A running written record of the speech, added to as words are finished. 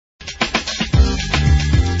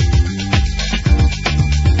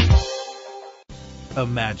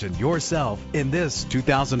Imagine yourself in this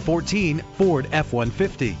 2014 Ford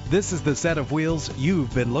F-150. This is the set of wheels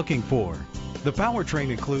you've been looking for. The powertrain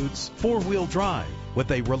includes four-wheel drive with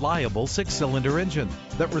a reliable six-cylinder engine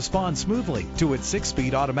that responds smoothly to its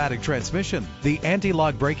six-speed automatic transmission. The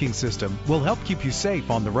anti-lock braking system will help keep you safe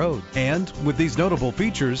on the road. And with these notable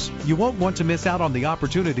features, you won't want to miss out on the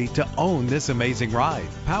opportunity to own this amazing ride.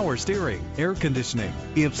 Power steering, air conditioning.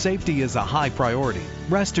 If safety is a high priority,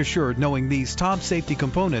 rest assured knowing these top safety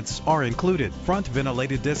components are included: front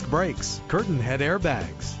ventilated disc brakes, curtain head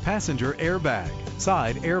airbags, passenger airbag,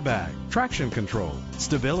 side airbag, traction control,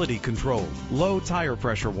 stability control, low tire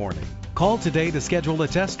pressure warning. Call today to schedule a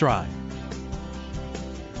test drive.